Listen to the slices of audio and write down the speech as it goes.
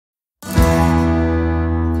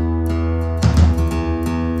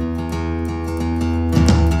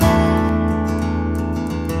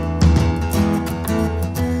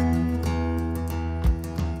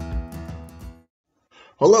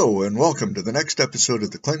Hello and welcome to the next episode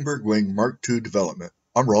of the Klingberg Wing Mark II development.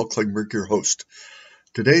 I'm Raul Klingberg, your host.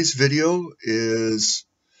 Today's video is,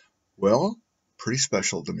 well, pretty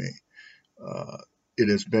special to me. It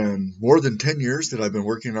has been more than 10 years that I've been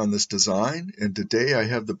working on this design, and today I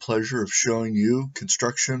have the pleasure of showing you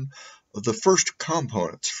construction of the first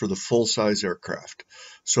components for the full-size aircraft.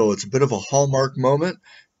 So it's a bit of a hallmark moment,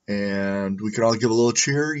 and we can all give a little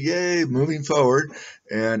cheer, yay, moving forward,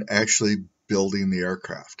 and actually building the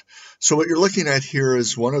aircraft. So what you're looking at here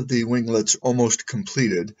is one of the winglets almost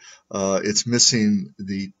completed. It's missing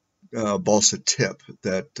the balsa tip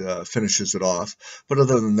that finishes it off, but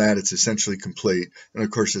other than that it's essentially complete, and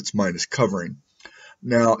of course it's minus covering.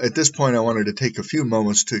 Now at this point I wanted to take a few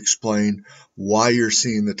moments to explain why you're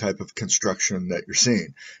seeing the type of construction that you're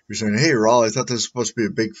seeing. You're saying, hey Raul, I thought this was supposed to be a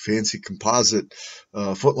big fancy composite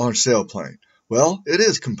foot-launched sailplane. Well, it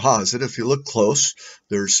is composite. If you look close,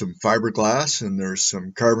 there's some fiberglass and there's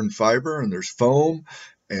some carbon fiber and there's foam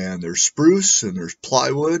and there's spruce and there's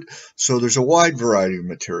plywood. So there's a wide variety of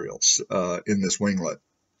materials in this winglet.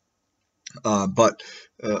 But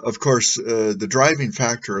of course, the driving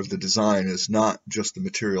factor of the design is not just the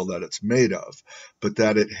material that it's made of, but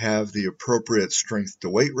that it have the appropriate strength to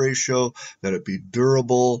weight ratio, that it be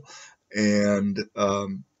durable, and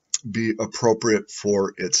be appropriate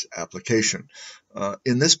for its application.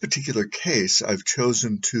 In this particular case, I've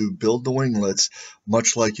chosen to build the winglets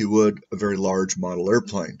much like you would a very large model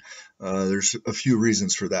airplane. There's a few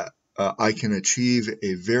reasons for that. I can achieve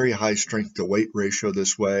a very high strength to weight ratio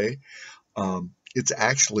this way. It's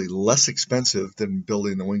actually less expensive than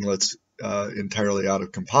building the winglets entirely out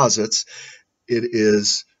of composites. It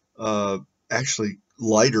is actually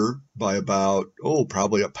lighter by about,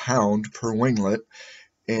 probably a pound per winglet.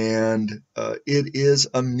 And it is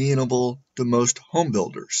amenable to most home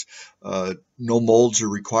builders. No molds are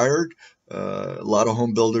required. A lot of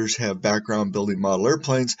home builders have background building model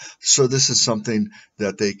airplanes, so this is something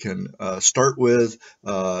that they can start with,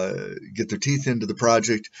 get their teeth into the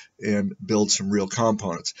project, and build some real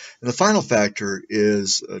components. And the final factor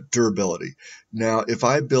is durability. Now, if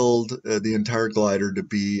I build the entire glider to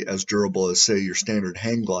be as durable as, say, your standard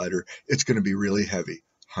hang glider, it's going to be really heavy.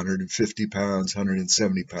 150 pounds,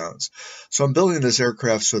 170 pounds. So I'm building this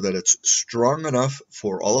aircraft so that it's strong enough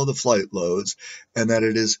for all of the flight loads and that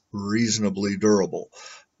it is reasonably durable.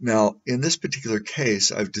 Now, in this particular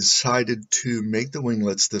case, I've decided to make the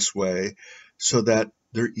winglets this way so that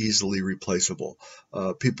they're easily replaceable.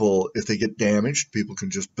 People, if they get damaged, people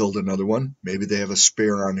can just build another one. Maybe they have a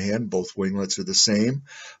spare on hand. Both winglets are the same.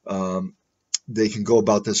 They can go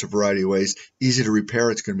about this a variety of ways. Easy to repair.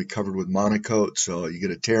 It's going to be covered with monocoat, so you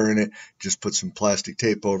get a tear in it, just put some plastic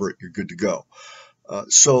tape over it, you're good to go.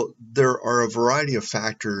 So there are a variety of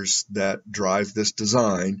factors that drive this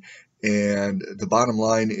design, and the bottom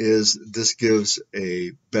line is this gives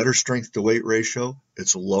a better strength to weight ratio,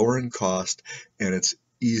 it's lower in cost, and it's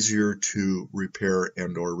easier to repair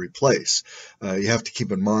and or replace. You have to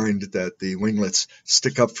keep in mind that the winglets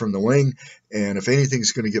stick up from the wing, and if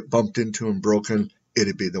anything's going to get bumped into and broken,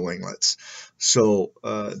 it'd be the winglets. So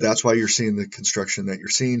that's why you're seeing the construction that you're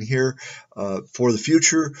seeing here. For the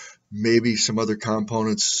future, maybe some other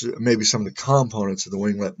components, maybe some of the components of the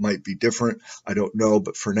winglet might be different. I don't know,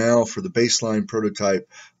 but for now, for the baseline prototype,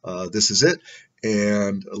 this is it.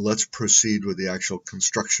 And let's proceed with the actual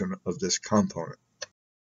construction of this component.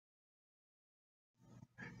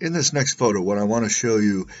 In this next photo, what I want to show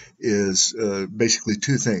you is basically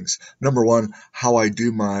two things. Number one, how I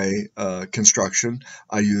do my construction.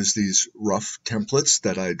 I use these rough templates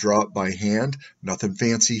that I draw up by hand. Nothing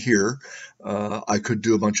fancy here. I could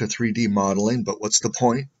do a bunch of 3D modeling, but what's the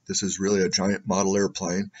point? This is really a giant model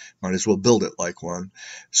airplane. Might as well build it like one.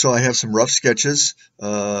 So I have some rough sketches,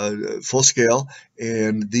 full scale,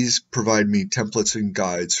 and these provide me templates and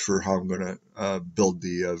guides for how I'm going to build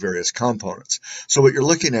the various components. So what you're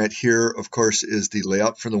looking at here, of course, is the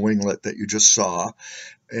layout for the winglet that you just saw.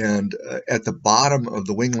 And at the bottom of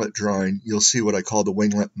the winglet drawing, you'll see what I call the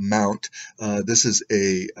winglet mount. This is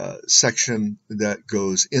a section that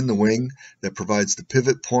goes in the wing that provides the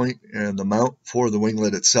pivot point and the mount for the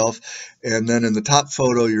winglet itself. And then in the top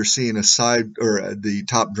photo, you're seeing a side, or the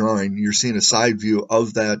top drawing, you're seeing a side view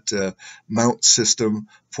of that mount system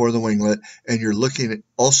for the winglet. And you're looking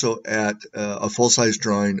also at a full-size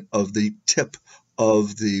drawing of the tip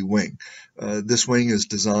of the wing. This wing is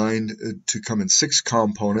designed to come in 6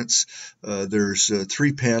 components. There's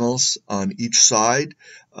 3 panels on each side,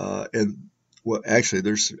 and well,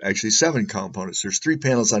 there's 7 components. There's 3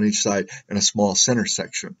 panels on each side and a small center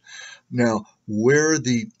section. Now, where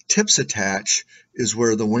the tips attach is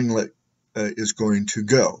where the winglet is going to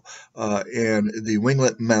go. And the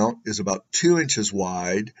winglet mount is about 2 inches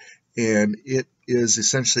wide, and it is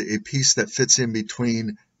essentially a piece that fits in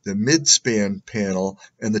between the mid-span panel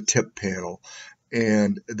and the tip panel.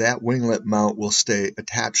 And that winglet mount will stay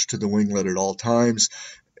attached to the winglet at all times,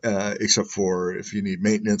 except for if you need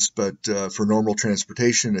maintenance. But for normal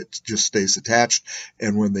transportation, it just stays attached.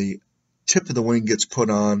 And when the tip of the wing gets put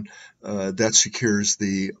on, that secures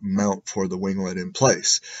the mount for the winglet in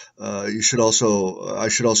place. I should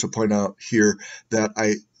also point out here that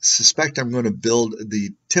I suspect I'm going to build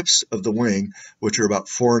the tips of the wing, which are about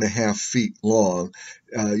 4.5 feet long,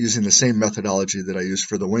 using the same methodology that I used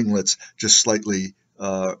for the winglets, just slightly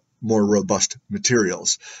more robust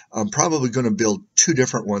materials. I'm probably going to build 2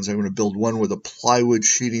 different ones. I'm going to build one with a plywood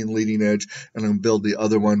sheeting leading edge, and I'm going to build the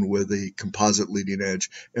other one with a composite leading edge,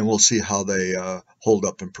 and we'll see how they hold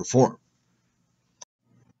up and perform.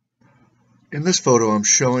 In this photo, I'm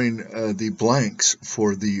showing the blanks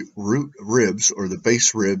for the root ribs, or the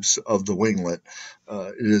base ribs of the winglet.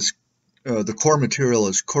 The core material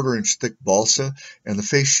is 1/4 inch thick balsa, and the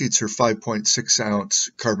face sheets are 5.6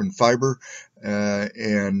 ounce carbon fiber,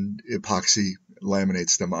 and epoxy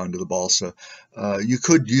laminates them onto the balsa. You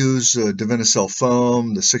could use Divinycell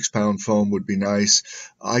foam. The 6-pound foam would be nice.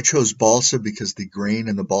 I chose balsa because the grain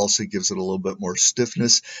in the balsa gives it a little bit more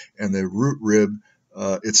stiffness, and the root rib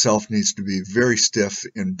itself needs to be very stiff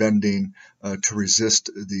in bending to resist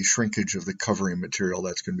the shrinkage of the covering material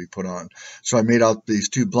that's going to be put on. So I made out these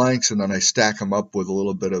 2 blanks, and then I stack them up with a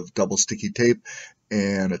little bit of double sticky tape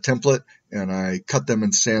and a template, and I cut them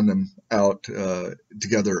and sand them out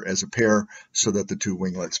together as a pair so that the 2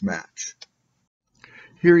 winglets match.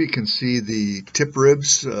 Here you can see the tip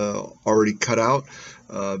ribs already cut out.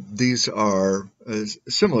 These are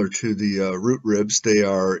similar to the root ribs. They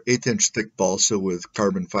are 1/8 inch thick balsa with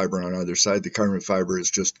carbon fiber on either side. The carbon fiber is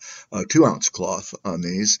just 2 ounce cloth on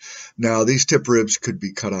these. Now, these tip ribs could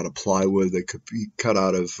be cut out of plywood. They could be cut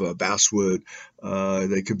out of basswood.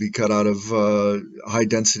 They could be cut out of high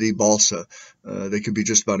density balsa. They could be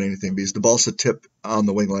just about anything, because the balsa tip on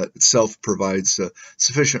the winglet itself provides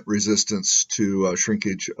sufficient resistance to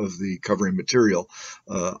shrinkage of the covering material.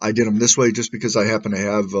 I did them this way just because I happen to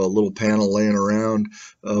have a little panel laying around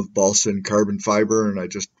of balsa and carbon fiber, and I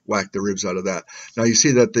just whacked the ribs out of that. Now you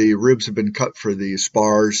see that the ribs have been cut for the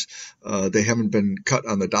spars. They haven't been cut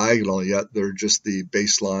on the diagonal yet. They're just the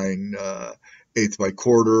baseline 1/8 by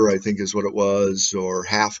 1/4, I think is what it was, or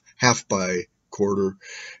half by 1/4.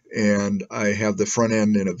 And I have the front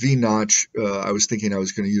end in a V-notch. I was thinking I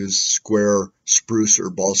was going to use square spruce or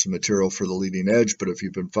balsa material for the leading edge, but if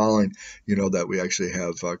you've been following, you know that we actually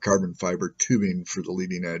have carbon fiber tubing for the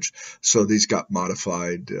leading edge. So these got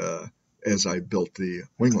modified as I built the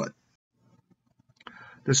winglet.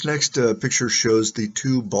 This next picture shows the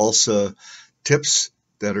 2 balsa tips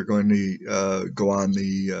that are going to go on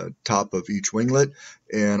the top of each winglet,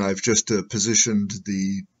 and I've just positioned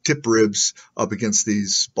the tip ribs up against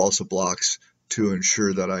these balsa blocks to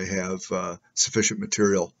ensure that I have sufficient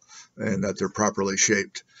material and that they're properly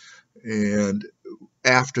shaped. And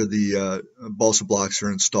after the balsa blocks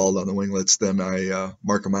are installed on the winglets, then I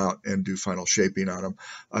mark them out and do final shaping on them.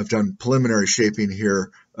 I've done preliminary shaping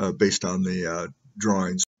here based on the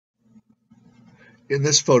drawings. In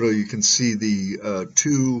this photo, you can see the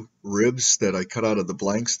 2 ribs that I cut out of the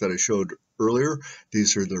blanks that I showed earlier.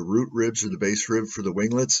 These are the root ribs, or the base rib for the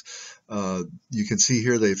winglets. You can see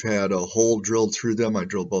here they've had a hole drilled through them. I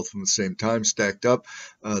drilled both of them at the same time, stacked up.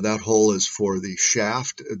 That hole is for the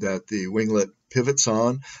shaft that the winglet pivots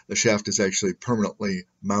on. The shaft is actually permanently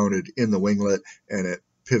mounted in the winglet, and it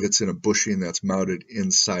pivots in a bushing that's mounted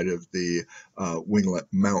inside of the winglet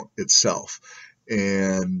mount itself.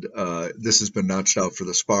 And this has been notched out for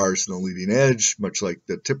the spars and the leading edge, much like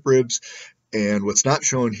the tip ribs. And what's not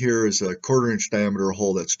shown here is a 1/4 inch diameter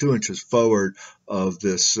hole that's 2 inches forward of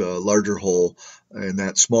this larger hole. And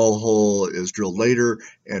that small hole is drilled later,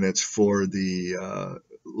 and it's for the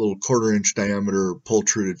little 1/4 inch diameter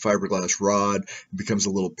pultruded fiberglass rod. It becomes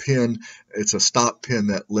a little pin. It's a stop pin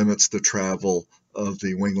that limits the travel of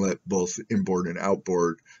the winglet, both inboard and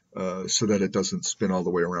outboard, so that it doesn't spin all the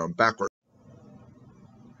way around backward.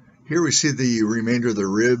 Here we see the remainder of the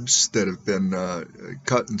ribs that have been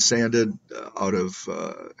cut and sanded out of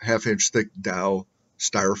 1/2 inch thick Dow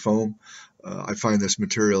styrofoam. I find this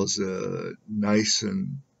material is nice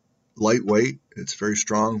and lightweight. It's very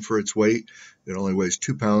strong for its weight. It only weighs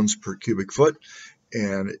 2 pounds per cubic foot,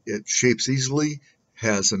 and it shapes easily,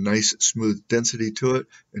 has a nice smooth density to it,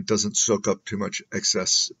 and doesn't soak up too much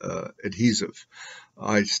excess adhesive.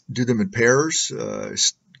 I do them in pairs.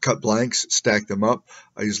 cut blanks, stack them up.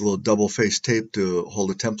 I use a little double-faced tape to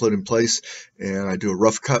hold a template in place, and I do a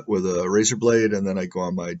rough cut with a razor blade, and then I go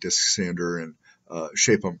on my disc sander and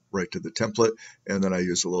shape them right to the template, and then I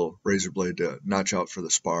use a little razor blade to notch out for the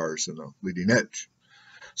spars and the leading edge.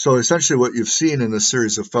 So essentially what you've seen in this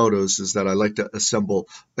series of photos is that I like to assemble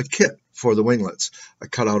a kit for the winglets. I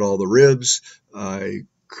cut out all the ribs, I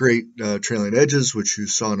create trailing edges, which you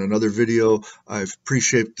saw in another video. I've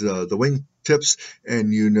pre-shaped the wing tips,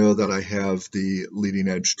 and you know that I have the leading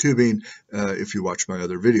edge tubing if you watch my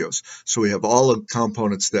other videos. So we have all the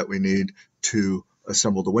components that we need to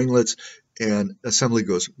assemble the winglets, and assembly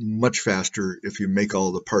goes much faster if you make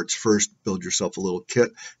all the parts first, build yourself a little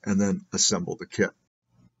kit, and then assemble the kit.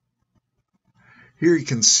 Here you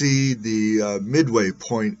can see the midway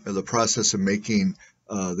point of the process of making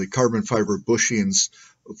the carbon fiber bushings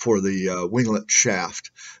for the winglet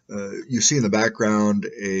shaft. You see in the background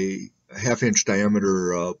a half-inch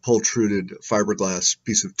diameter pultruded fiberglass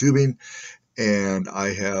piece of tubing, and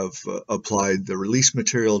I have applied the release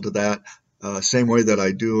material to that. Same way that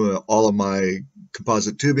I do all of my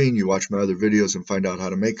composite tubing. You watch my other videos and find out how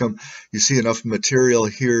to make them. You see enough material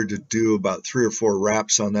here to do about 3 or 4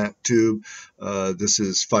 wraps on that tube. This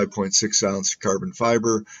is 5.6 ounce carbon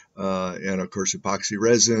fiber and of course epoxy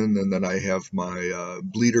resin, and then I have my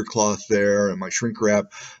bleeder cloth there and my shrink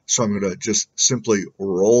wrap. So I'm going to just simply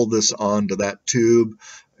roll this onto that tube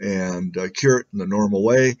and cure it in the normal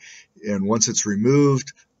way, and once it's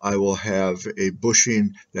removed, I will have a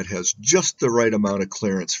bushing that has just the right amount of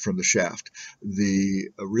clearance from the shaft. The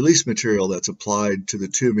release material that's applied to the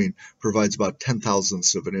tubing provides about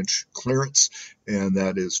 0.010 of an inch clearance, and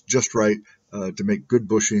that is just right to make good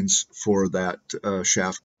bushings for that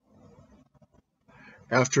shaft.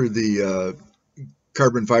 After the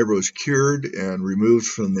carbon fiber was cured and removed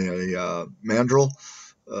from the mandrel,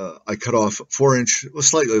 I cut off 4-inch, well,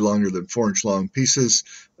 slightly longer than 4-inch long pieces.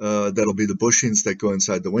 That'll be the bushings that go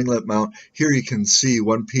inside the winglet mount. Here you can see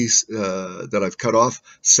one piece that I've cut off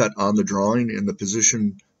set on the drawing in the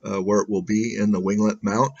position where it will be in the winglet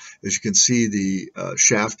mount. As you can see, the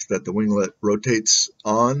shaft that the winglet rotates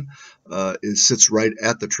on sits right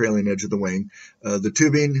at the trailing edge of the wing. The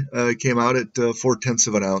tubing came out at 0.4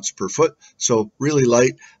 of an ounce per foot, so really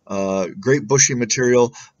light, great bushing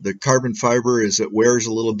material. The carbon fiber, as it wears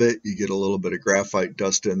a little bit, you get a little bit of graphite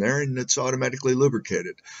dust in there, and it's automatically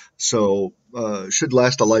lubricated. So should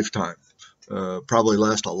last a lifetime, probably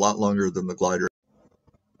last a lot longer than the glider.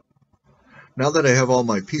 Now that I have all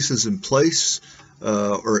my pieces in place,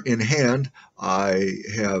 or in hand, I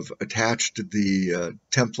have attached the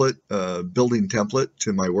template, building template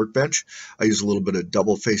to my workbench. I use a little bit of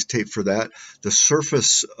double-faced tape for that. The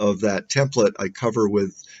surface of that template I cover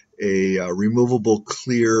with a removable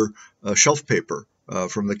clear shelf paper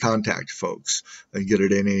from the Contact folks. You get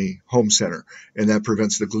it in a home center, and that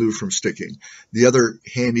prevents the glue from sticking. The other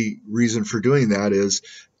handy reason for doing that is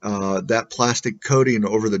that plastic coating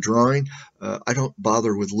over the drawing. I don't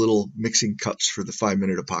bother with little mixing cups for the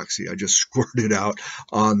 5-minute epoxy. I just squirt it out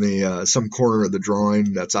on the some corner of the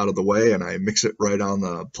drawing that's out of the way, and I mix it right on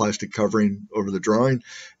the plastic covering over the drawing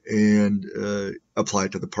and apply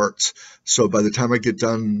it to the parts. So by the time I get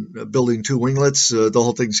done building 2 winglets, the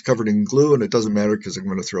whole thing's covered in glue, and it doesn't matter because I'm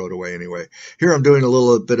going to throw it away anyway. Here I'm doing a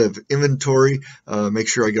little bit of inventory, make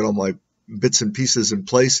sure I get all my bits and pieces in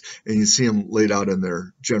place, and you see them laid out in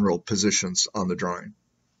their general positions on the drawing.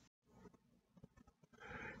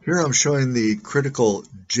 Here I'm showing the critical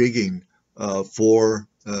jigging for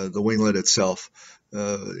the winglet itself.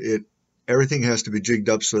 Everything has to be jigged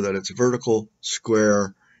up so that it's vertical,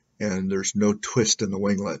 square, and there's no twist in the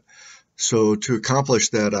winglet. So to accomplish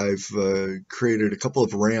that, I've created a couple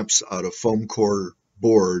of ramps out of foam core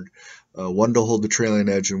board, one to hold the trailing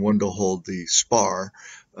edge and one to hold the spar.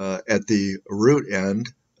 At the root end,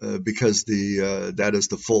 because that is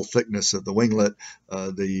the full thickness of the winglet,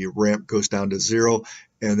 the ramp goes down to 0,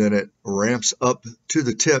 and then it ramps up to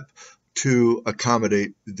the tip to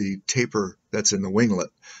accommodate the taper that's in the winglet,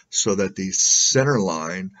 so that the center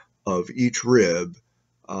line of each rib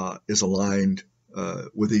is aligned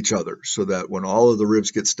with each other, so that when all of the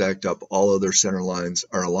ribs get stacked up, all of their center lines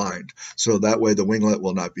are aligned. So that way the winglet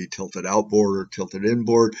will not be tilted outboard or tilted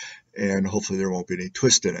inboard, and hopefully there won't be any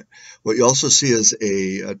twist in it. What you also see is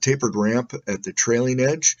a tapered ramp at the trailing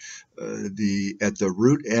edge. At the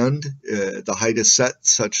root end, the height is set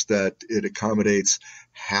such that it accommodates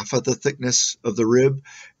half of the thickness of the rib,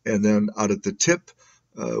 and then out at the tip,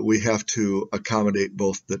 we have to accommodate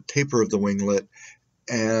both the taper of the winglet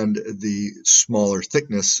and the smaller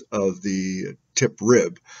thickness of the tip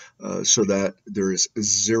rib, so that there is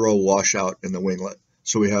 0 washout in the winglet.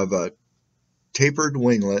 So we have tapered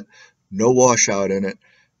winglet, no washout in it,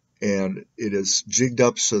 and it is jigged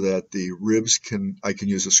up so that the ribs I can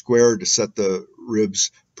use a square to set the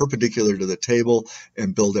ribs perpendicular to the table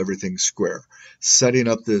and build everything square. Setting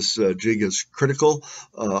up this jig is critical.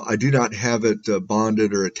 I do not have it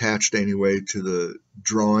bonded or attached anyway to the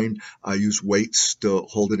drawing. I use weights to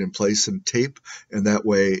hold it in place and tape, and that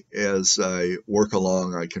way as I work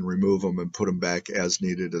along I can remove them and put them back as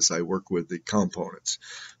needed as I work with the components.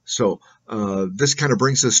 So this kind of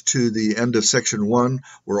brings us to the end of section 1.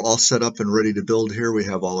 We're all set up and ready to build here. We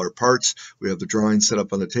have all our parts. We have the drawing set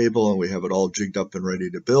up on the table, and we have it all jigged up and ready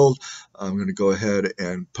to build. I'm going to go ahead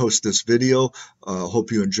and post this video.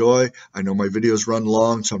 Hope you enjoy. I know my videos run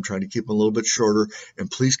long, so I'm trying to keep them a little bit shorter. And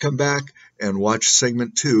please come back and watch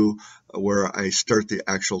segment 2 where I start the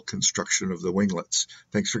actual construction of the winglets.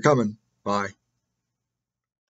 Thanks for coming. Bye.